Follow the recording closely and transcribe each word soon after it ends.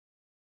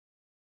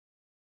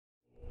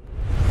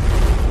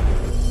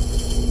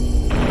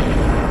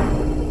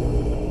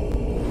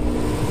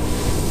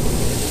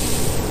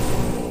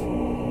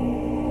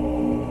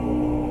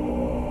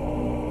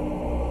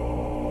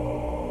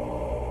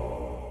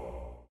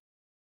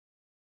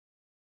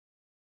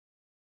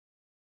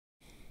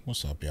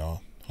What's up,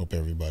 y'all? Hope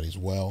everybody's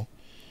well.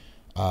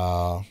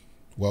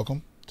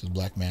 Welcome to the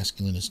Black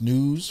Masculinist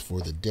News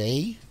for the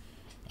day.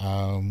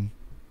 I'm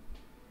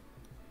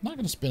not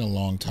going to spend a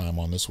long time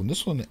on this one.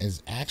 This one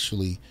is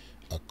actually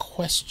a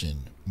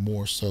question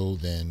more so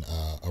than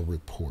a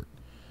report.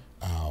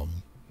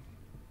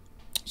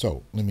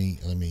 So let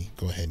me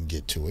go ahead and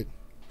get to it.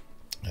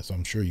 As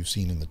I'm sure you've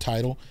seen in the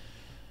title,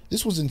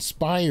 this was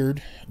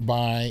inspired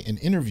by an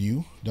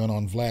interview done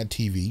on Vlad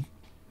TV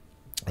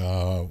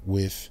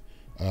with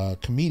a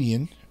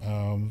comedian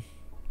that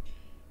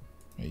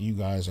you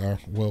guys are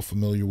well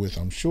familiar with,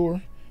 I'm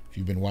sure, if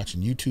you've been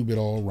watching YouTube at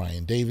all,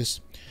 Ryan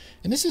Davis.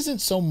 And this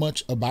isn't so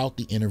much about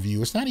the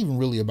interview. It's not even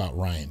really about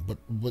Ryan,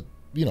 but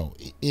you know,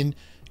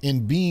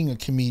 in being a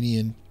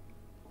comedian,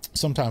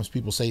 sometimes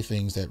people say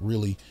things that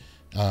really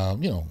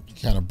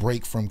kind of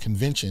break from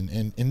convention.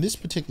 And in this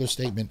particular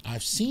statement,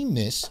 I've seen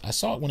this, I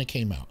saw it when it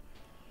came out,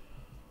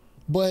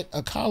 but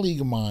a colleague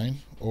of mine,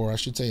 or I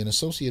should say an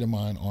associate of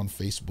mine on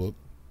Facebook,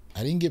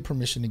 I didn't get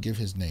permission to give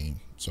his name,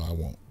 so I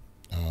won't.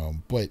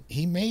 But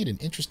he made an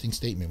interesting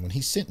statement when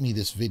he sent me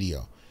this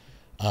video.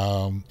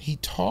 He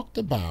talked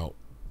about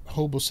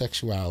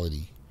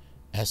homosexuality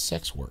as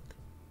sex work.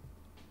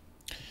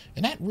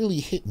 And that really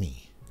hit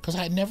me because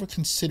I had never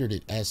considered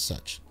it as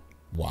such.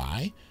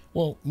 Why?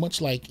 Well, much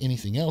like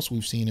anything else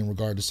we've seen in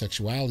regard to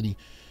sexuality,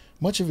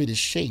 much of it is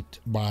shaped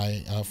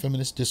by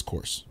feminist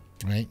discourse,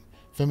 right?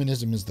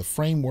 Feminism is the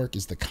framework,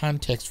 is the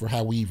context for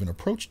how we even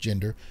approach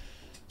gender.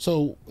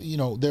 So, you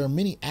know, there are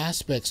many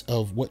aspects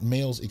of what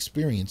males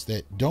experience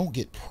that don't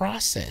get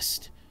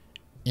processed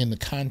in the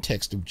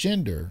context of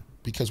gender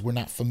because we're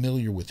not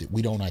familiar with it.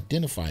 We don't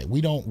identify it. We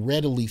don't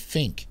readily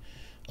think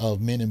of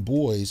men and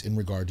boys in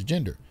regard to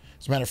gender.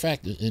 As a matter of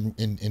fact,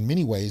 in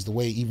many ways, the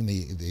way even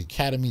the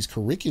academy's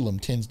curriculum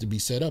tends to be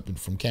set up and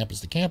from campus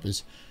to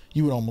campus,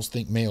 you would almost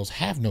think males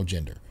have no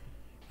gender,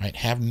 right?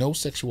 Have no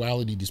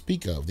sexuality to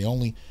speak of. The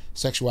only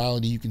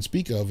sexuality you can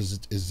speak of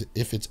is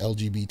if it's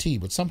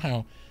LGBT, but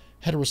somehow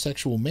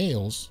heterosexual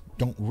males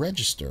don't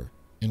register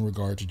in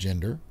regard to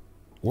gender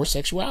or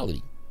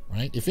sexuality,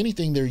 right? If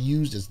anything, they're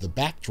used as the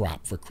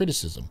backdrop for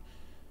criticism,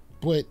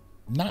 but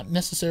not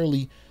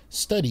necessarily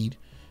studied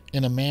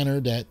in a manner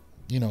that,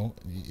 you know,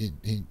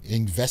 it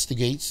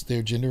investigates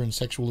their gender and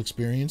sexual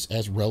experience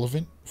as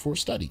relevant for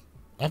study.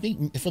 I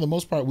think for the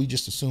most part, we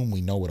just assume we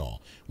know it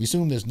all. We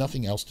assume there's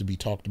nothing else to be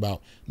talked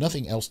about,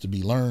 nothing else to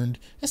be learned.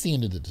 That's the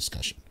end of the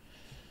discussion.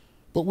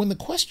 But when the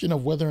question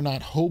of whether or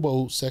not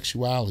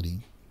homosexuality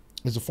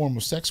is a form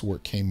of sex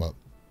work came up,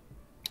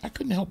 I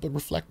couldn't help but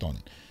reflect on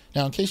it.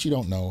 Now, in case you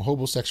don't know,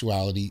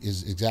 homosexuality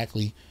is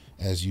exactly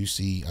as you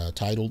see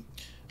titled.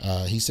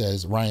 He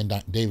says, Ryan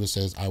Davis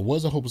says, I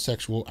was a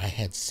homosexual. I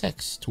had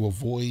sex to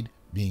avoid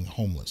being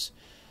homeless.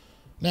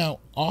 Now,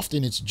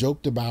 often it's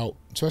joked about,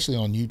 especially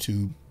on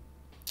YouTube.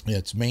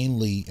 It's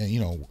mainly, you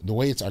know, the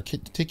way it's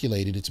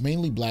articulated, it's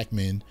mainly black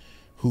men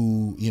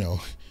who, you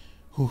know,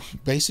 who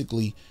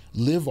basically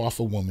live off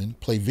a woman,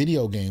 play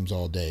video games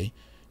all day,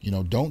 you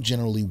know, don't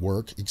generally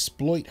work,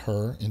 exploit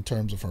her in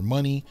terms of her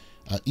money,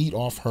 eat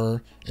off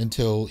her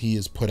until he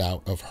is put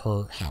out of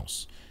her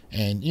house.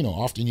 And, you know,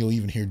 often you'll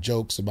even hear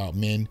jokes about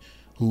men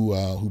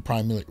who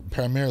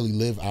primarily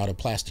live out of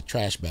plastic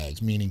trash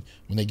bags, meaning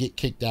when they get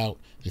kicked out,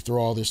 they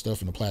throw all their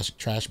stuff in a plastic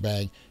trash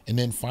bag and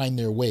then find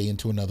their way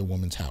into another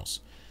woman's house.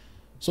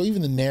 So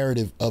even the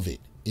narrative of it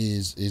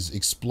is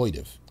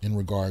exploitive in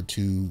regard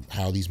to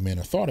how these men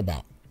are thought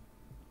about.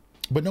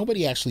 But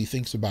nobody actually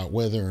thinks about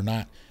whether or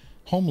not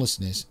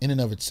homelessness in and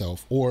of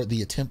itself, or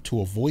the attempt to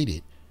avoid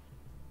it,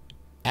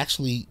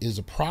 actually is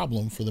a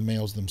problem for the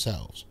males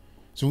themselves.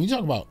 So when we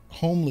talk about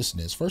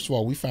homelessness, first of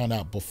all, we found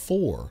out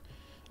before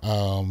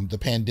the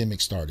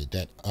pandemic started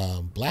that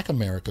Black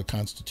America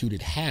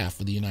constituted half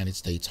of the United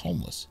States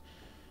homeless.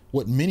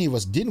 What many of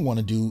us didn't want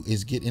to do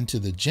is get into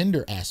the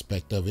gender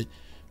aspect of it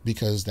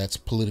because that's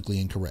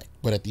politically incorrect.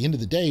 But at the end of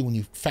the day, when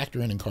you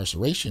factor in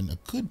incarceration, a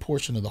good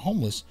portion of the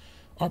homeless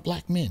are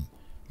black men,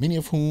 many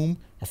of whom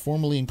are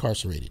formerly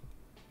incarcerated.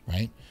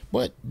 Right.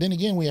 But then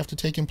again, we have to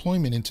take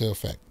employment into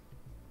effect.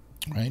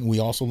 Right. And we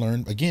also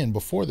learned, again,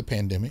 before the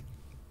pandemic,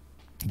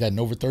 that in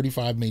over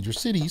 35 major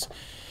cities,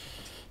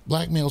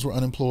 black males were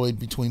unemployed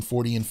between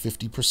 40 and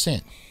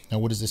 50%. Now,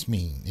 what does this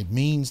mean? It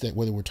means that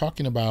whether we're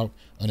talking about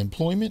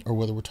unemployment or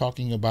whether we're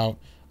talking about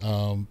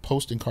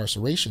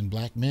post-incarceration,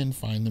 black men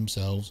find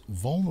themselves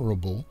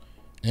vulnerable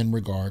in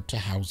regard to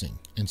housing,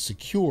 and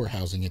secure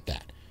housing at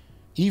that.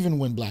 Even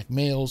when black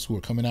males who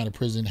are coming out of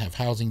prison have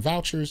housing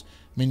vouchers,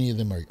 many of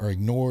them are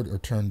ignored or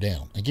turned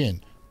down.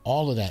 Again,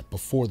 all of that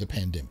before the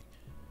pandemic.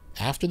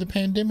 After the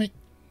pandemic,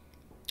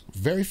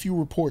 very few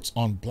reports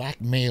on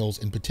black males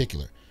in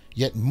particular.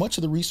 Yet much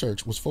of the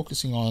research was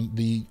focusing on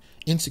the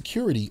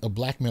insecurity of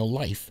black male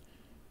life,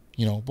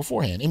 you know,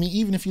 beforehand. I mean,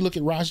 even if you look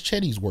at Raj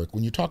Chetty's work,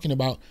 when you're talking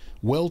about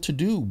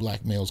well-to-do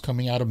black males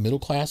coming out of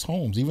middle-class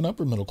homes, even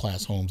upper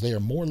middle-class homes, they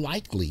are more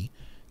likely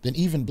than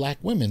even black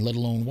women, let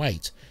alone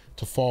whites,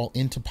 to fall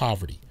into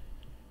poverty.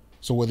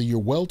 So whether you're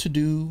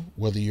well-to-do,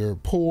 whether you're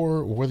poor,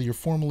 or whether you're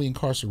formerly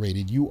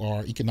incarcerated, you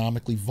are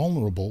economically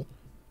vulnerable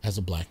as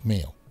a black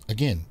male.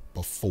 Again,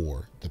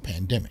 before the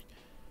pandemic.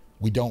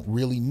 We don't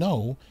really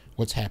know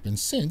what's happened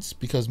since,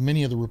 because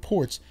many of the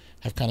reports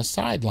have kind of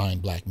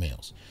sidelined black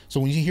males. So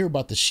when you hear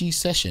about the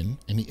she-cession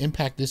and the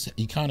impact this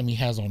economy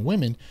has on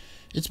women,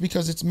 it's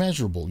because it's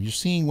measurable. You're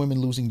seeing women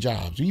losing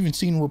jobs. You've even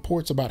seen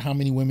reports about how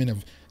many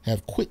women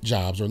have quit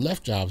jobs or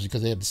left jobs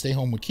because they had to stay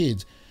home with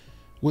kids.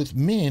 With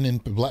men,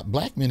 and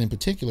black men in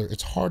particular,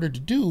 it's harder to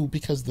do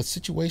because the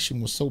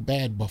situation was so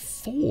bad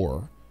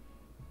before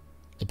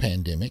the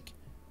pandemic.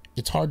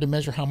 It's hard to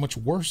measure how much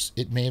worse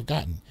it may have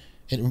gotten.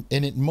 And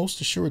it most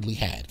assuredly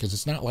had, because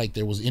it's not like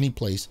there was any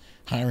place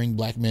hiring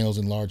black males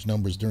in large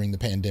numbers during the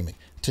pandemic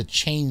to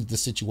change the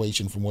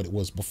situation from what it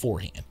was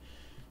beforehand.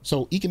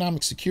 So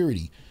economic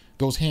security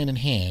goes hand in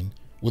hand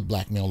with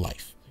black male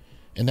life.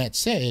 And that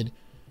said,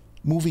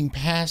 moving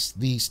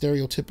past the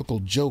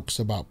stereotypical jokes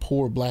about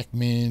poor black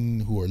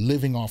men who are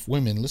living off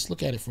women, let's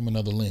look at it from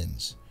another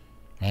lens,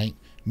 right?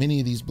 Many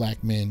of these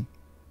black men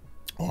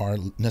are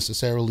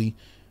necessarily,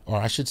 or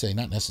I should say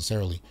not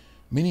necessarily,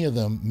 many of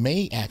them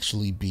may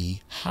actually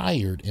be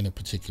hired in a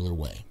particular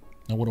way.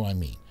 Now, what do I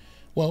mean?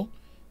 Well,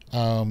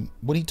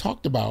 what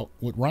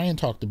Ryan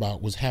talked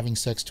about was having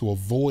sex to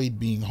avoid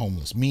being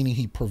homeless, meaning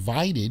he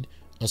provided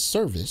a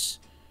service,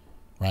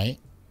 right,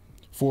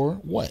 for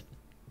what?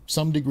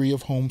 Some degree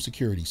of home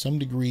security, some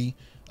degree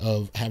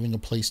of having a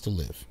place to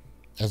live,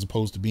 as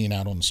opposed to being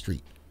out on the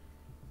street,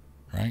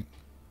 right?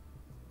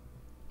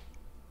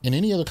 In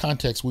any other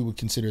context, we would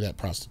consider that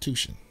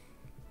prostitution.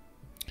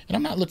 And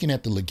I'm not looking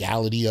at the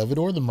legality of it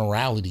or the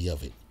morality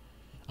of it.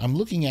 I'm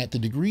looking at the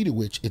degree to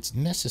which it's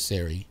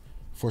necessary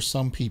for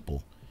some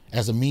people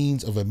as a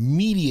means of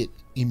immediate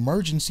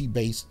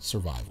emergency-based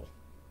survival.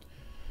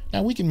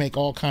 Now, we can make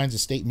all kinds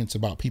of statements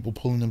about people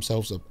pulling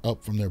themselves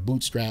up from their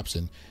bootstraps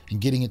and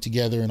getting it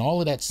together, and all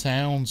of that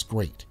sounds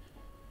great.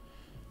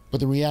 But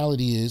the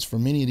reality is, for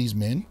many of these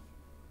men,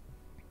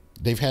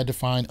 they've had to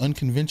find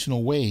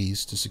unconventional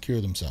ways to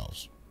secure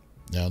themselves.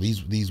 Now,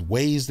 these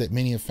ways that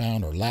many have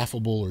found are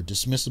laughable or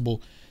dismissible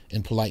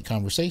in polite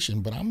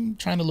conversation, but I'm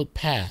trying to look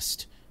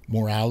past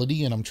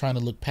morality, and I'm trying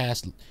to look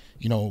past,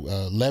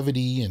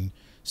 levity and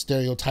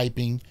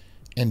stereotyping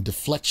and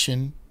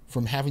deflection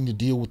from having to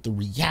deal with the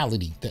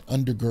reality that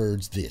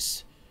undergirds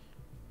this.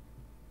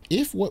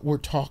 If what we're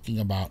talking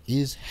about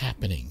is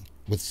happening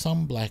with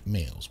some black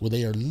males, where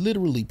they are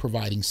literally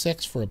providing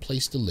sex for a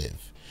place to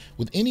live,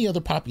 with any other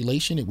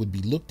population, it would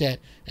be looked at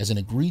as an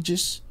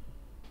egregious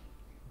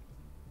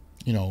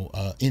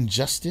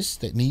injustice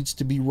that needs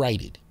to be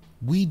righted.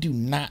 We do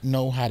not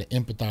know how to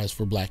empathize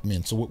for black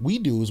men. So what we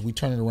do is we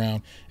turn it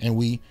around and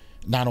we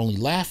not only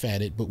laugh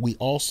at it, but we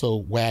also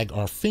wag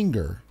our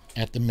finger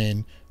at the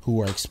men who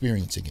are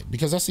experiencing it,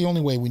 because that's the only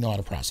way we know how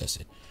to process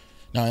it.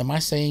 Now, am I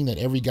saying that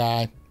every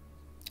guy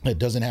that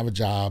doesn't have a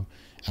job,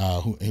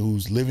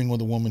 who's living with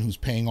a woman who's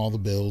paying all the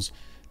bills,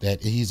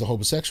 that he's a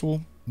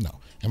homosexual? No.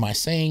 Am I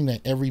saying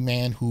that every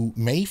man who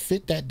may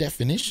fit that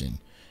definition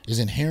is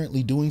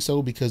inherently doing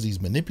so because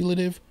he's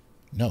manipulative?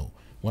 No.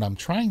 What I'm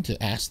trying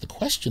to ask the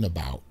question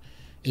about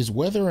is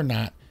whether or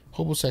not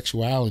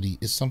homosexuality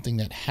is something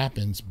that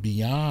happens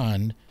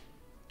beyond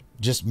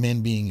just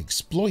men being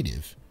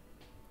exploitive.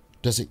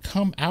 Does it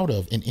come out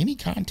of, in any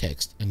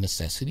context, a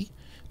necessity?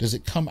 Does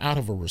it come out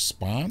of a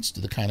response to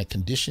the kind of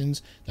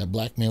conditions that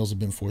black males have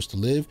been forced to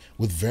live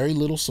with very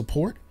little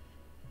support?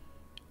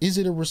 Is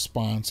it a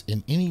response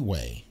in any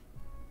way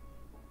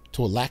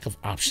to a lack of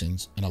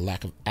options and a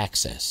lack of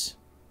access?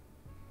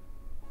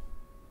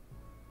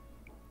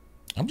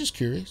 I'm just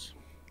curious.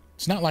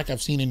 It's not like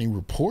I've seen any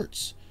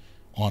reports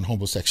on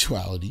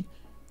homosexuality,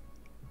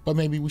 but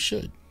maybe we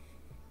should.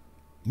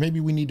 Maybe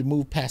we need to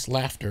move past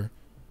laughter,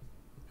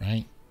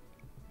 right,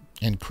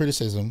 and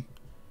criticism,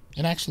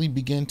 and actually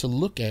begin to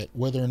look at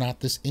whether or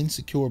not this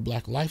insecure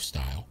black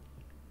lifestyle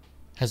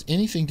has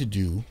anything to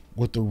do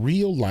with the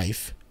real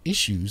life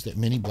issues that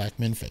many black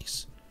men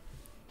face.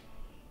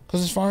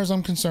 Because as far as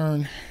I'm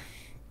concerned,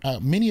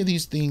 many of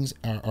these things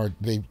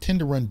they tend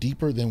to run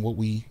deeper than what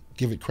we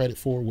give it credit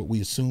for, what we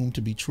assume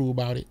to be true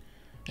about it.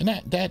 And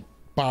that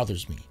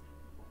bothers me.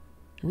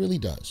 It really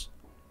does.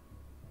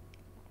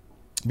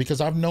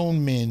 Because I've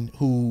known men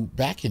who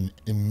back in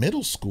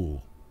middle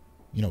school,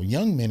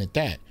 young men at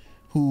that,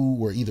 who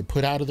were either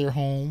put out of their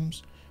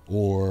homes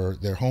or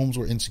their homes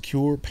were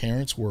insecure,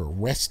 parents were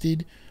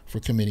arrested for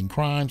committing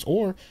crimes,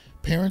 or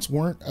parents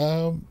weren't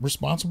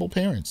responsible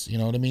parents, you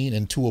know what I mean?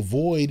 And to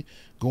avoid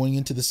going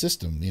into the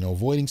system,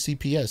 avoiding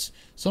CPS,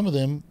 some of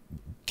them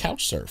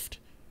couch surfed.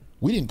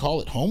 We didn't call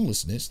it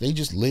homelessness. They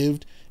just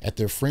lived at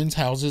their friends'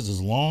 houses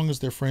as long as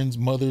their friends'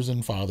 mothers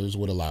and fathers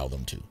would allow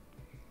them to.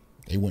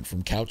 They went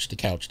from couch to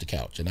couch to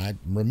couch. And I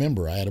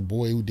remember I had a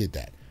boy who did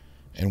that.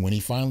 And when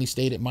he finally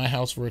stayed at my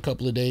house for a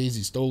couple of days,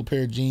 he stole a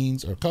pair of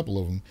jeans, or a couple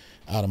of them,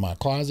 out of my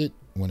closet.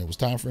 When it was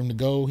time for him to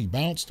go, he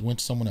bounced, went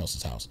to someone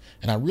else's house.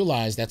 And I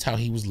realized that's how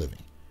he was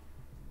living.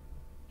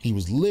 He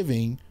was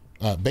living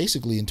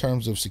basically in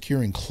terms of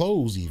securing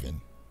clothes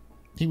even.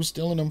 He was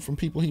stealing them from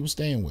people he was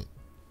staying with.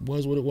 It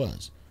was what it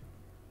was.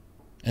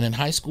 And in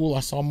high school, I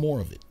saw more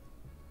of it.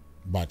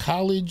 By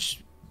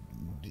college,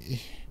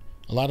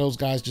 A lot of those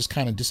guys just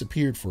kind of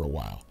disappeared for a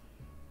while,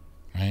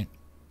 right?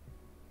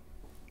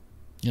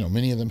 You know,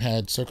 many of them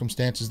had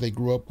circumstances they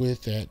grew up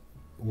with that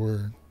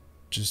were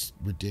just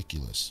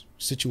ridiculous.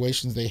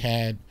 Situations they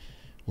had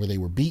where they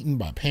were beaten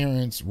by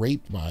parents,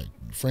 raped by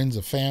friends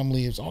of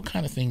family. There's all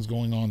kind of things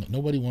going on that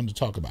nobody wanted to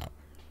talk about.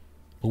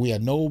 But we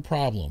had no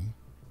problem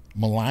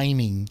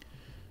maligning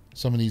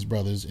some of these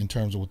brothers in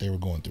terms of what they were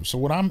going through. So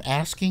what I'm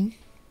asking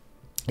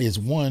is,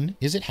 one,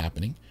 is it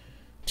happening?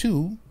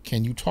 Two,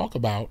 can you talk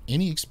about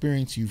any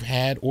experience you've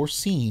had or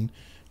seen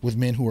with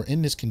men who are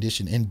in this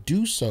condition, and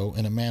do so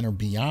in a manner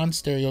beyond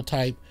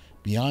stereotype,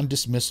 beyond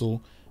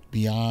dismissal,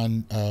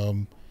 beyond,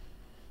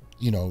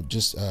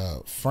 just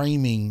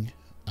framing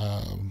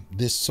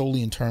this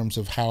solely in terms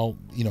of how,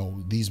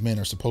 these men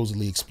are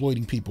supposedly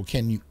exploiting people?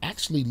 Can you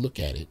actually look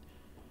at it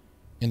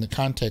in the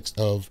context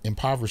of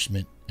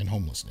impoverishment and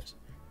homelessness,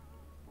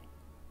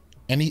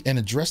 and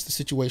address the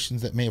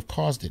situations that may have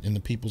caused it in the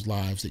people's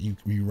lives that you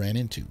ran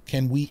into?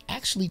 Can we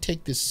actually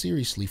take this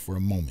seriously for a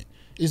moment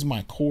is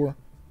my core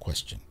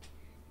question.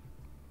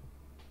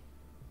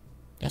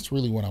 That's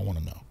really what I want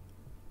to know.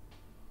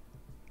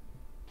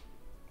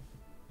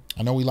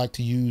 I know we like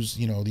to use,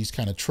 these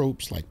kind of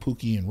tropes like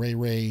Pookie and Ray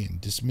Ray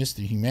and dismiss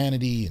the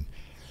humanity and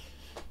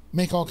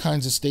make all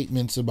kinds of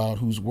statements about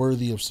who's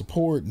worthy of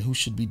support and who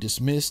should be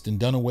dismissed and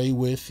done away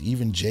with,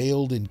 even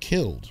jailed and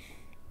killed,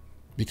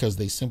 because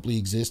they simply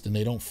exist and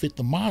they don't fit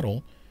the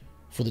model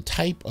for the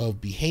type of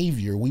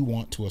behavior we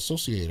want to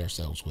associate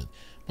ourselves with.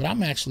 But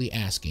I'm actually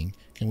asking,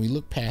 can we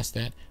look past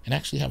that and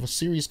actually have a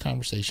serious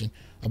conversation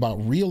about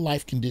real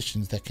life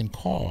conditions that can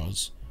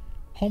cause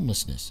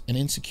homelessness and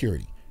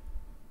insecurity?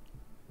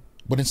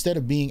 But instead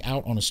of being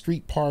out on a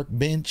street park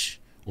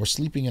bench or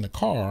sleeping in a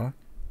car,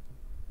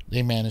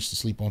 they manage to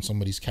sleep on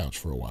somebody's couch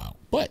for a while.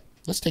 But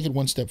let's take it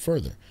one step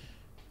further.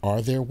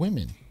 Are there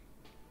women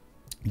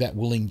that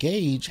will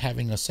engage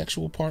having a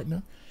sexual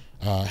partner,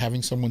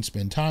 having someone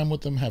spend time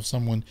with them, have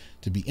someone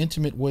to be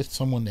intimate with,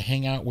 someone to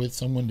hang out with,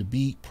 someone to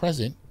be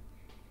present,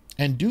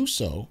 and do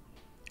so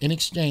in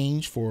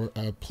exchange for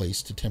a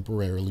place to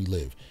temporarily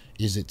live?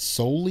 Is it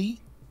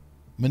solely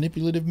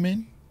manipulative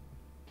men?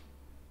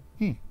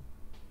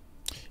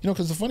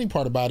 Because the funny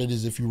part about it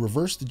is, if you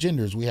reverse the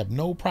genders, we have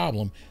no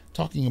problem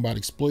talking about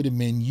exploited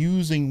men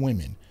using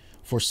women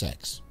for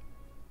sex.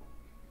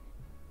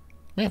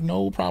 We have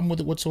no problem with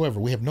it whatsoever.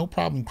 We have no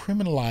problem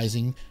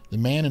criminalizing the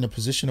man in a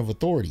position of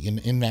authority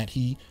in that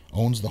he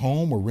owns the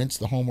home or rents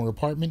the home or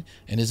apartment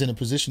and is in a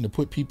position to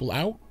put people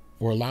out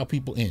or allow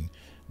people in.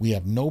 We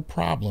have no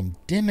problem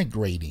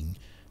denigrating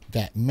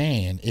that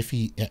man if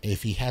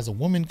he has a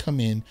woman come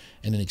in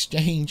and in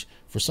exchange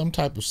for some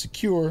type of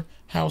secure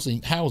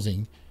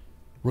housing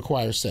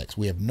requires sex.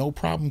 We have no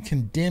problem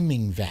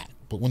condemning that.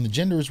 But when the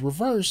gender is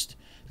reversed,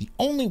 the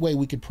only way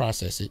we could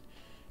process it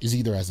is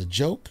either as a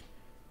joke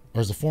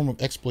or as a form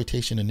of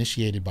exploitation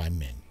initiated by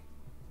men.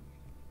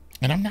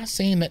 And I'm not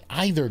saying that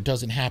either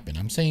doesn't happen.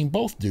 I'm saying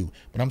both do,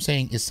 but I'm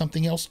saying is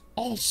something else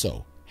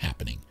also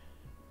happening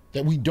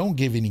that we don't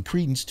give any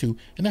credence to,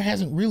 and there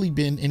hasn't really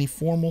been any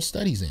formal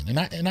studies in.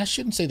 And I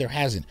shouldn't say there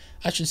hasn't.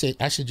 I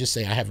should just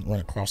say I haven't run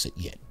across it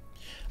yet.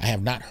 I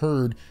have not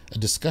heard a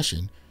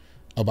discussion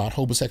about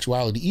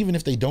homosexuality, even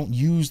if they don't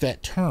use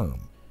that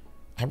term.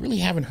 I really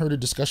haven't heard a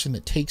discussion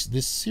that takes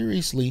this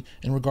seriously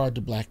in regard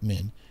to black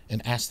men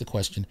and asks the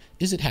question,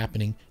 is it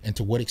happening, and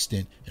to what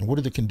extent, and what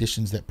are the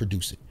conditions that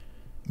produce it?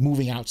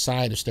 Moving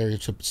outside of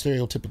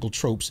stereotypical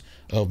tropes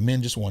of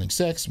men just wanting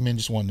sex, men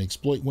just wanting to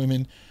exploit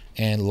women,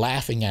 and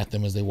laughing at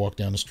them as they walk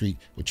down the street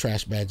with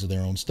trash bags of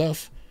their own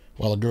stuff,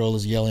 while a girl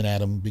is yelling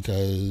at him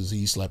because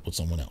he slept with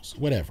someone else.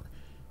 Whatever.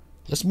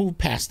 Let's move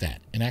past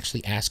that and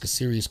actually ask a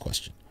serious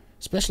question,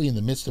 especially in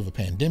the midst of a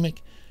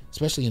pandemic,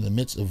 especially in the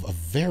midst of a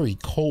very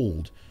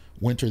cold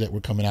winter that we're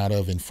coming out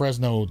of. In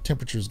Fresno,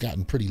 temperatures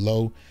gotten pretty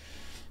low,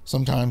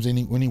 sometimes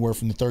anywhere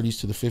from the 30s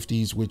to the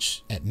 50s,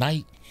 which at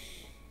night,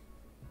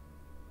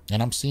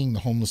 and I'm seeing the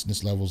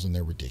homelessness levels and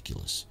they're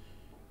ridiculous.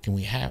 Can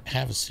we have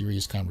a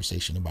serious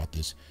conversation about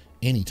this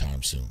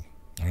anytime soon?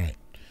 All right.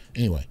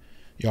 Anyway,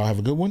 y'all have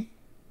a good one.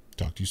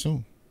 Talk to you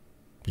soon.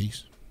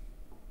 Peace.